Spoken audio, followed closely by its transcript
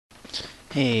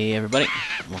Hey everybody,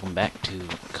 welcome back to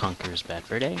Conkers Bad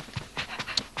Fur Day.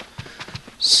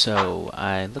 So,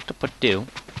 I looked up what to do,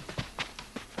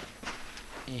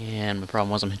 and my problem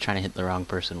was I'm trying to hit the wrong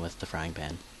person with the frying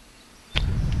pan.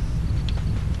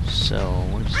 So,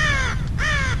 we're just...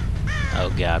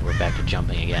 Oh god, we're back to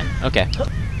jumping again. Okay.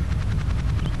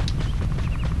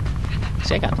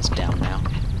 See, I got this down now.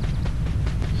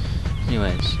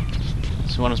 Anyways,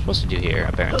 so what I'm supposed to do here,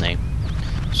 apparently,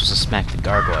 is just to smack the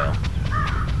gargoyle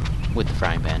with the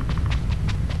frying pan.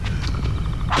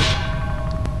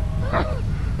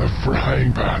 The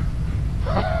frying pan.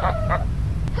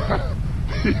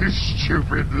 You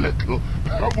stupid little...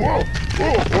 Whoa!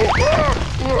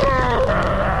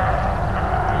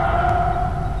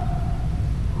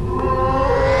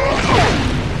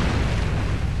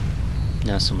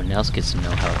 Now someone else gets to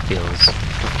know how it feels to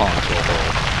fall into a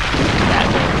hole. That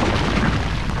hole.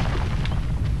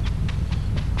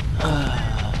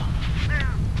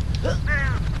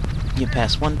 You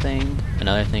pass one thing,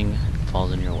 another thing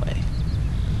falls in your way.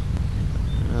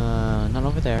 Not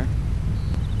over there.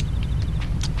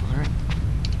 Alright.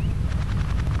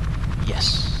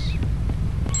 Yes.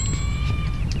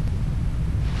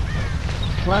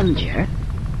 Plunger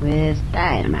with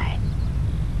dynamite.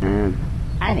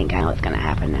 I think I know what's gonna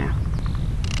happen now.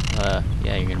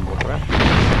 Yeah, you're gonna blow her up.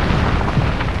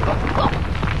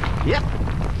 Yep.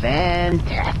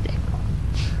 Fantastic.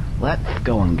 Let's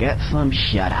go and get some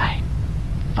shut-eye.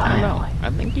 I don't know. Finally. I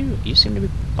think you seem to be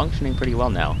functioning pretty well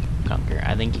now, Conker.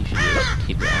 I think you should just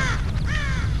keep going.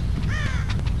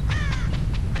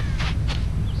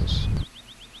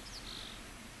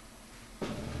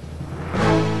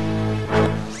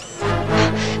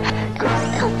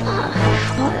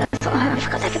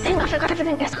 I forgot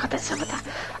everything. Yes, I got this. Hurry.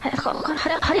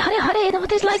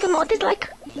 What is like?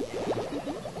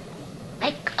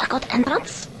 I got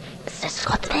entrance. This is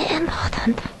got to be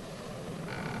important.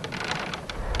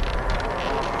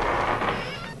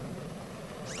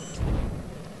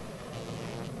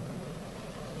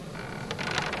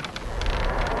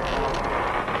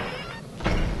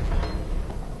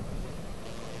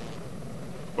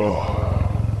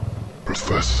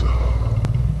 Professor.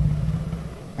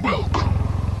 Welcome.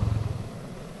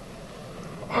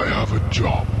 I have a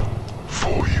job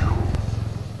for you.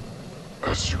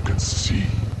 As you can see,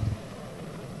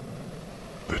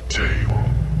 the table.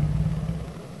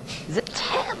 The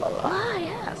table. Ah,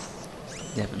 yes.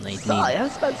 Definitely So I need.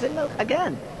 have spent the milk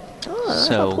again.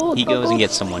 So he goes and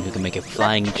gets someone who can make a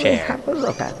flying chair Have a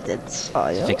look at it, so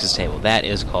to fix his table. That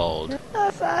is called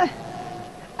Yes, I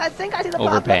think I see the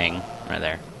problem. overpaying, right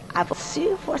there. I will see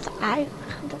you for I.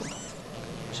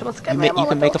 You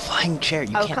can make a flying chair.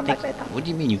 You I'll can't come make. back later. What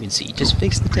do you mean you can see? Just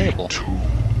fix the table. Too long.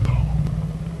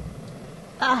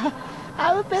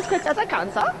 I will be as quick as I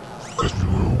can, sir. Because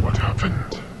we know what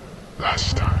happened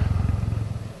last time.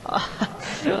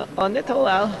 Only too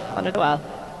well.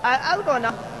 I'll go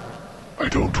now. I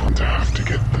don't want to have to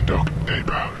get the duct tape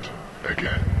out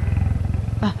again.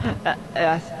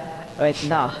 Yes. Wait,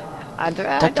 no. I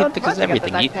Duct tape don't fixes want to get the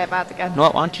everything. duct tape out again. No,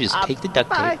 why don't you just take the duct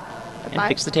Bye. tape and Bye.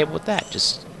 fix the table with that?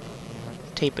 Just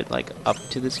tape it like up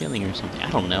to the ceiling or something.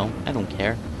 I don't know. I don't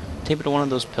care. Tape it to one of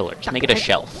those pillars. Make it a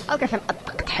shelf. I'll get him a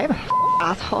duct tape,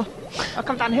 asshole. I'll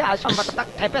come down here, I'll show him what the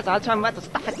duct tape is, I'll show him where to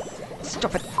stuff it.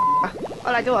 Stupid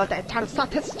All I do all day, try to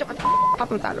sort his stupid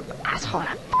problems out of the asshole.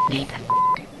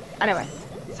 Anyway,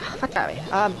 so what are we?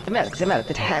 The milk, the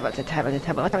table.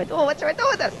 What do I do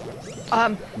with this?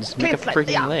 Just make a slate,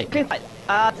 freaking yeah, leg. clean slate.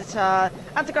 This,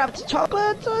 anti-gravity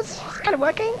chocolate is kind of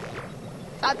working.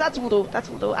 That's voodoo.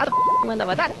 I don't know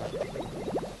about that.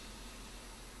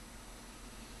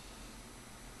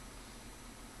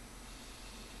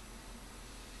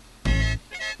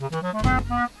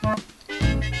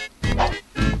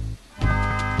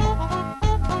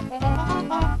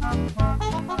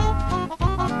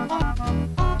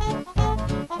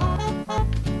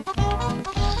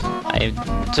 I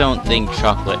don't think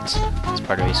chocolate is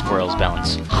part of a squirrel's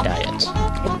balanced diet.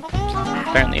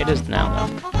 Apparently it is now,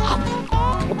 though.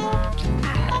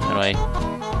 How do I...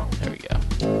 There we go.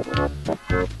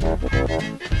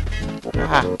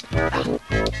 Ah.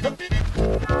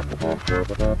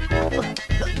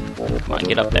 Come on,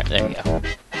 get up there. There you go.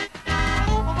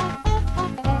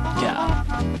 God.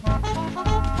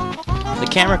 The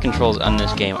camera controls on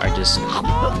this game are just...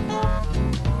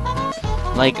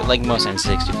 Like most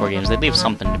N64 games, they leave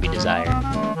something to be desired.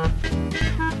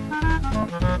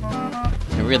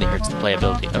 It really hurts the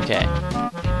playability. Okay.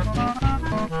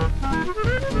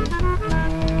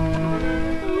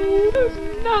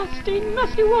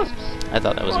 nasty wasps. I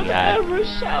thought that was a guy. Whatever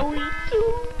shall we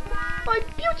do? My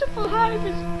beautiful hive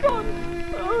is gone.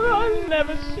 Oh, I'll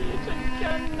never see it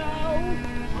again now.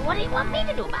 What do you want me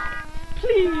to do about it?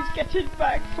 Please get it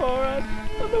back for us.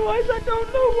 Otherwise I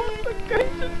don't know what we're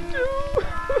going to do.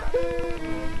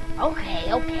 Okay,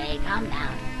 calm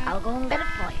down. I'll go and get it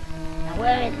for you. Now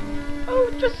where is it?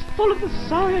 Oh, just follow the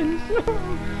signs.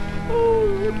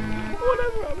 Oh,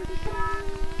 whatever are we to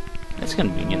say? It's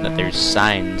convenient that there's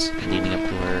signs leading up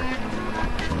to her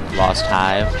lost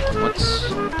hive. What's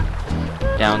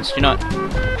down? You know what?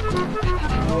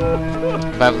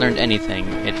 If I've learned anything,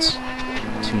 it's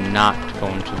to not go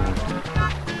into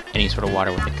any sort of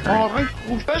water with the current. Alright,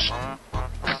 who's this?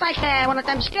 It's like one of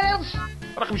them skills.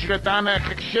 Wat kom je get down there,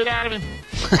 kick the shit out of him?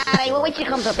 Alright, well, wait till he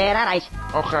comes up there, alright.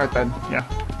 Okay then, yeah.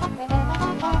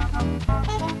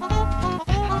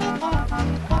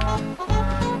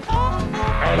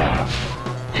 Hello,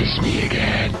 it's me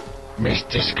again,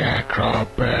 Mr. Scarecrow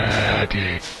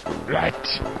Birdie. Right,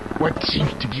 what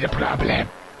seems to be the problem?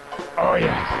 Oh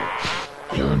yes,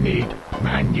 you need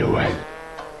manual.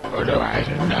 Otherwise,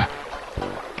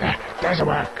 that doesn't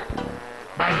work.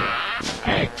 Manual,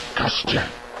 it cost you.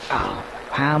 Oh,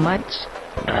 how much?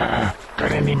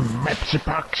 Got any Mepsi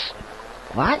box?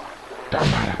 What? Don't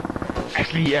matter.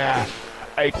 Actually, I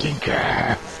think,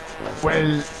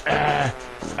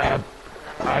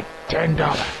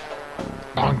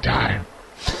 $10. Long time.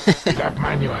 That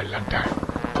manual, long time.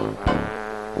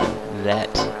 That,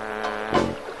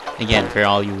 again, for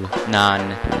all you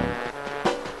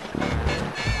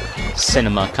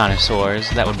non-cinema connoisseurs,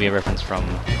 that would be a reference from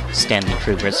Stanley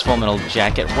Kubrick's Full Metal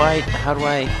Jacket. How do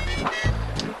I...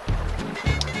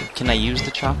 Can I use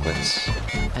the chocolates?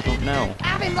 I don't know.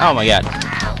 Oh my god.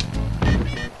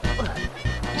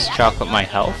 Is chocolate my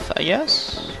health, I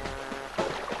guess?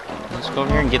 Let's go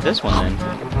over here and get this one then.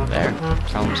 There.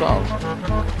 Problem solved.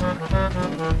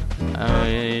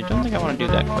 I don't think I want to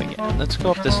do that quite yet. Let's go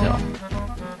up this hill.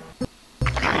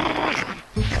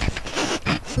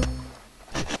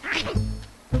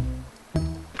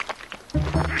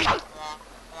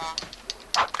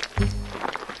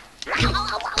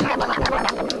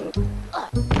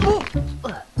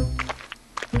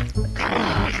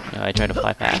 I try to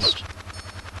fly past.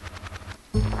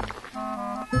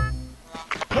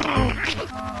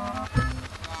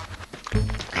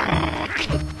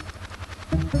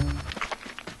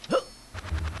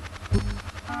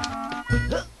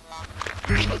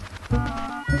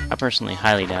 I personally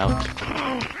highly doubt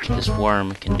this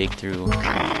worm can dig through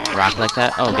rock like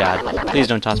that. Oh god, please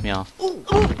don't toss me off.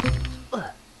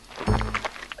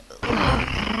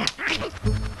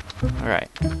 Alright.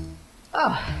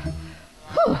 Oh.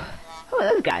 Whew. Who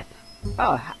are those guys?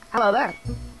 Oh, hello there.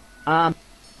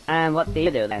 And what do you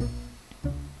do then?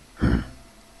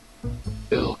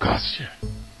 It'll cost you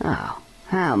Oh,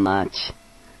 how much?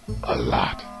 a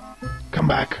lot. Come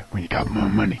back when you got more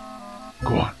money.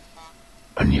 Go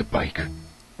on your bike.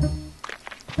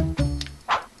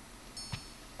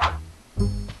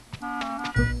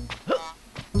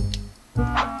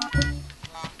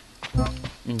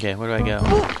 Okay, where do I go?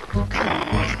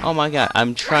 Oh my god,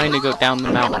 I'm trying to go down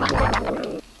the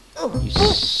mountain. You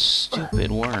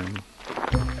stupid worm.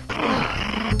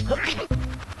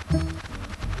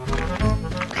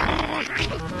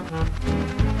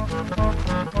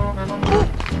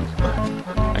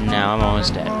 And now I'm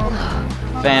almost dead.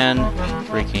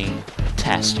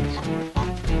 Fan-freaking-tastic.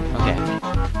 Okay,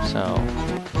 so...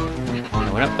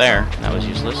 I went up there, and that was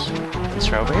useless. Let's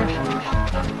try over here.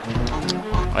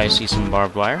 I see some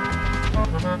barbed wire.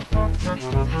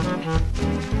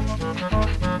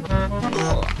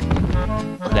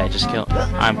 Did I just kill?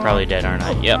 I'm probably dead, aren't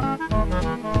I? Yep.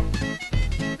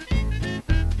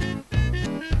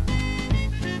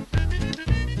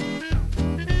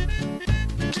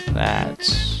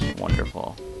 That's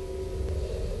wonderful.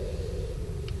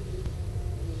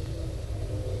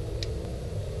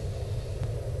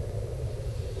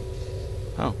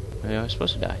 Oh, maybe I was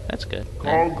supposed to die. That's good.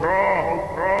 Conker!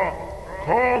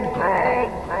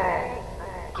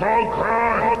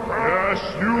 Yes,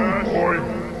 you, boy!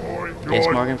 Yes,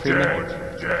 Morgan Freeman?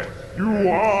 Dead. You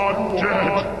are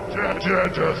dead!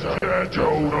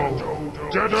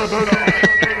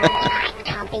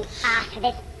 Stomping ass for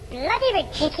this bloody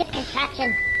ridiculous contraption.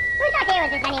 Whose idea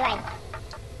was this anyway?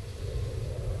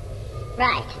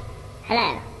 Right.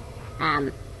 Hello.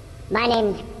 My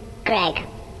name's Greg,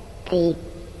 the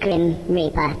Grim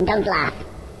Reaper. Don't laugh.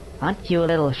 Aren't you a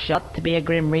little shot to be a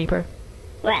Grim Reaper?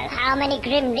 Well, how many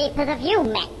Grim Reapers have you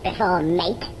met before,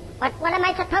 mate? What am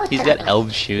I supposed He's to got be?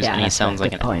 elf shoes and he that's sounds a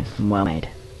like good an elf. point. Well made.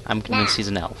 I'm convinced he's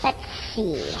an elf. Let's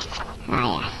see.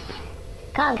 Ah, yes.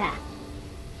 Conker.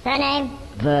 Surname?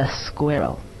 The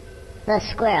squirrel. The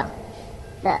Squirrel.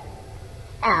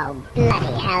 Oh,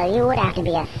 bloody hell, you would have to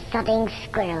be a sodding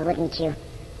squirrel, wouldn't you?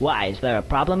 Why, is there a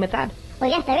problem with that? Well,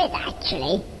 yes, there is,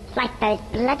 actually. It's like those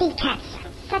bloody cats.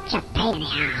 Such a pain in the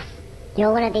ass.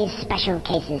 You're one of these special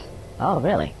cases. Oh,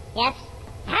 really? Yes.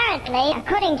 Apparently,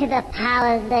 according to the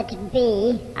powers that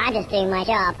be, I'm just doing my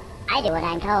job. I do what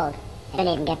I'm told. I don't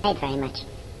even get paid very much.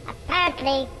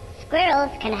 Apparently,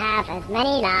 squirrels can have as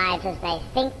many lives as they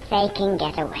think they can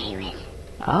get away with.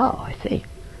 Oh, I see.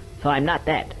 So I'm not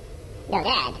dead. You're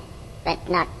dead, but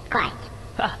not quite.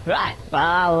 Right.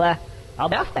 Well, I'll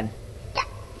be off then.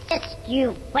 Just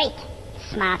you wait,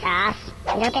 smart ass.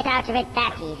 You don't get out of it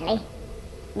that easily.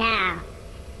 Now,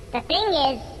 the thing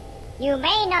is, you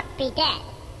may not be dead,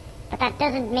 but that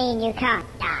doesn't mean you can't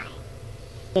die.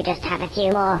 You just have a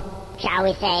few more, shall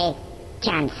we say,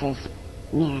 chances.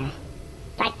 Yeah.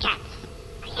 Like cats.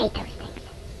 I hate those things.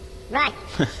 Right.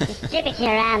 Distributed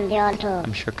around your little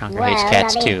I'm sure Conker world hates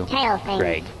cats are these too, tail things.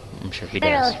 Greg. I'm sure he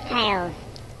Squirrel's does. tails.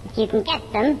 If you can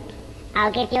get them,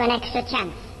 I'll give you an extra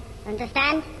chance.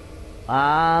 Understand?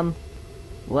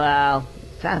 Well,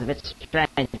 sounds a bit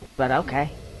strange, but okay.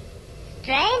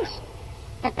 Strange?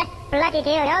 The best bloody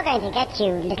deal you're going to get,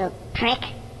 you little prick.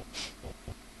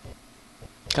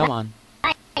 Come on.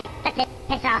 Right, that's it.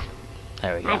 Piss off.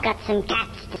 There we go. I've got some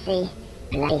cats to see.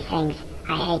 Bloody things.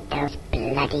 I hate those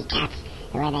bloody cats.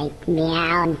 The way they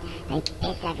meow and they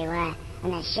piss everywhere.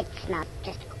 And their shit smells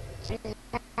just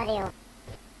bloody awful.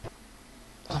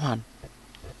 Come on.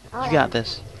 Hold You got on.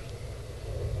 this.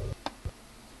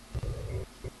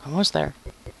 Almost there.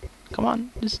 Come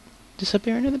on. Just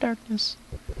disappear into the darkness.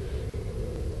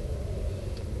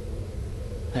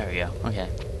 There we go. Okay.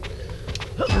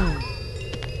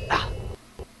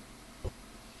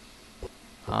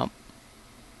 Up.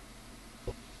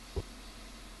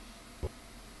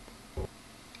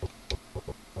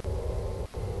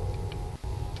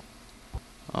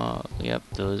 Oh, yep,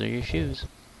 those are your shoes.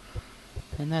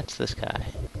 And that's this guy.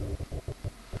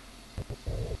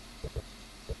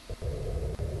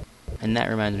 And that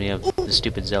reminds me of the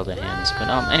stupid Zelda hands. But,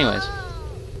 anyways.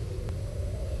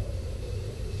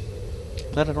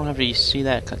 Glad I don't have to see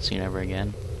that cutscene ever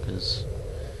again. Because,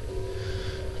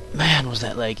 man, was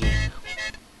that laggy.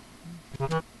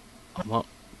 Well,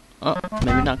 oh,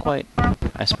 maybe not quite.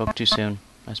 I spoke too soon.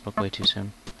 I spoke way too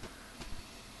soon.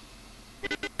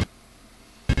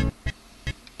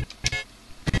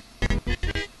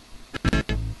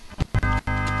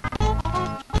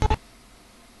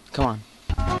 Come on.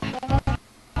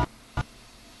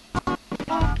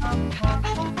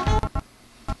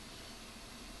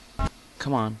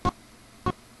 Come on.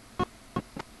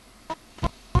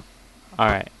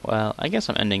 Alright, well, I guess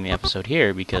I'm ending the episode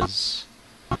here because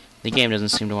the game doesn't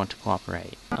seem to want to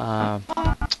cooperate.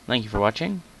 Thank you for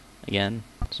watching. Again,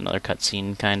 it's another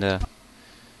cutscene kind of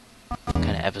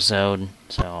episode,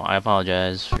 so I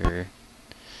apologize for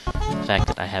the fact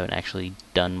that I haven't actually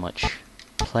done much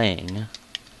playing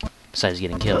besides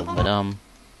getting killed. But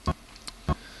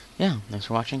yeah, thanks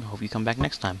for watching. Hope you come back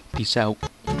next time. Peace out.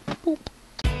 Boop.